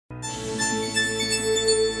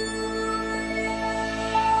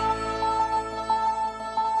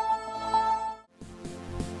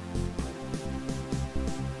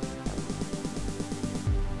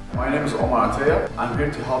my name is Omar Attyiah. I'm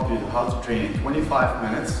here to help you how to train in 25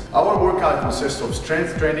 minutes. Our workout consists of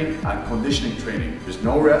strength training and conditioning training. There's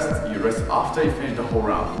no rest, you rest after you finish the whole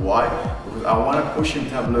round. Why? Because I want to push your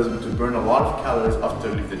metabolism to burn a lot of calories after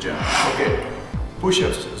you leave the gym. Okay,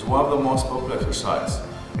 push-ups is one of the most popular exercises.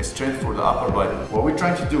 It's strength for the upper body. What we're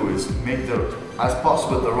trying to do is make as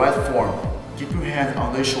possible the right form. Keep your hands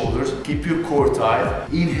on the shoulders, keep your core tight,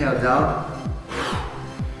 inhale down,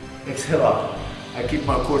 exhale up. I keep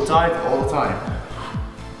my core tight all the time.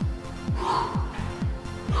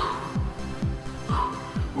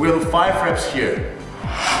 We'll do 5 reps here.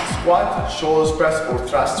 Squat, shoulders press or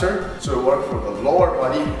thruster. So we work for the lower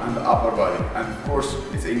body and the upper body. And of course,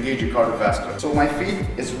 it's engaging cardiovascular. So my feet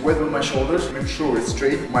is width with my shoulders. Make sure it's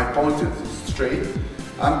straight. My point is straight.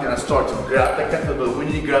 I'm gonna start to grab the kettlebell.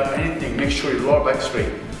 When you grab anything, make sure your lower back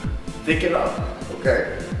straight. Take it up,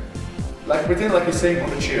 okay? Like pretend like you're sitting on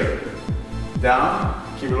the chair. Down,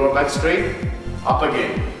 keep your lower back straight, up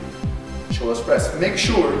again. Shoulders press. Make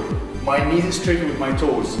sure my knees is straight with my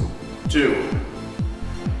toes. 2,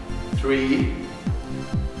 3,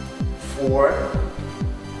 4,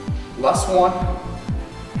 last one,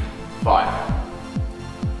 5.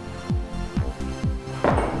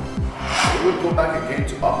 We'll go back again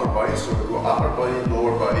to upper body, so we'll go upper body,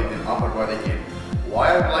 lower body, then upper body again.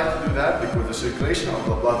 Why I would like to do that? Because the circulation of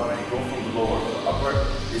the blood when you go from the lower to the upper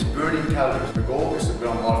is burning calories. The goal is to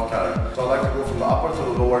burn a lot of calories. So I like to go from the upper to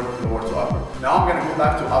the lower, lower to upper. Now I'm going to go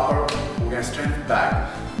back to upper, we're going to strengthen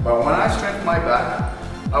back. But when I strengthen my back,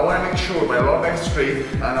 I want to make sure my lower back is straight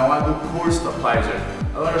and I want to do core stabilizer.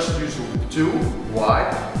 I want to use 2. Why?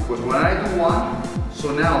 Because when I do 1,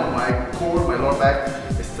 so now my core, my lower back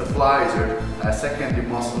is stabilizer, a secondary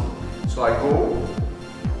muscle. So I go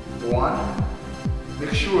 1.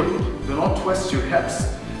 Make sure do not twist your hips,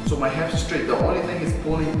 so my hips are straight. The only thing is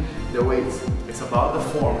pulling the weights. It's about the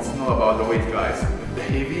form, it's not about the weight, guys. If they're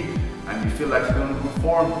heavy and you feel like you're going to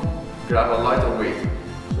perform, grab a lighter weight.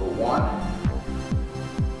 So 1,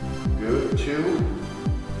 good, 2,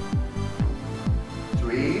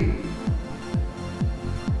 3,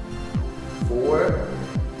 4,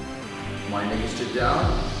 my knee is straight down,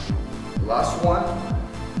 last one,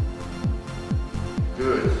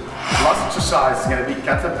 good. Last exercise is going to be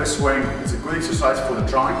kettlebell swing. It's a good exercise for the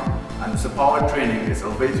trunk and it's a power training. It's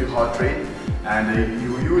elevate your heart rate and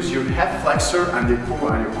you use your hip flexor and your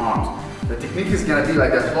core and your arms. The technique is going to be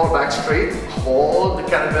like that, lower back straight, hold the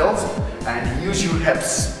kettlebells and use your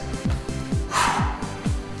hips.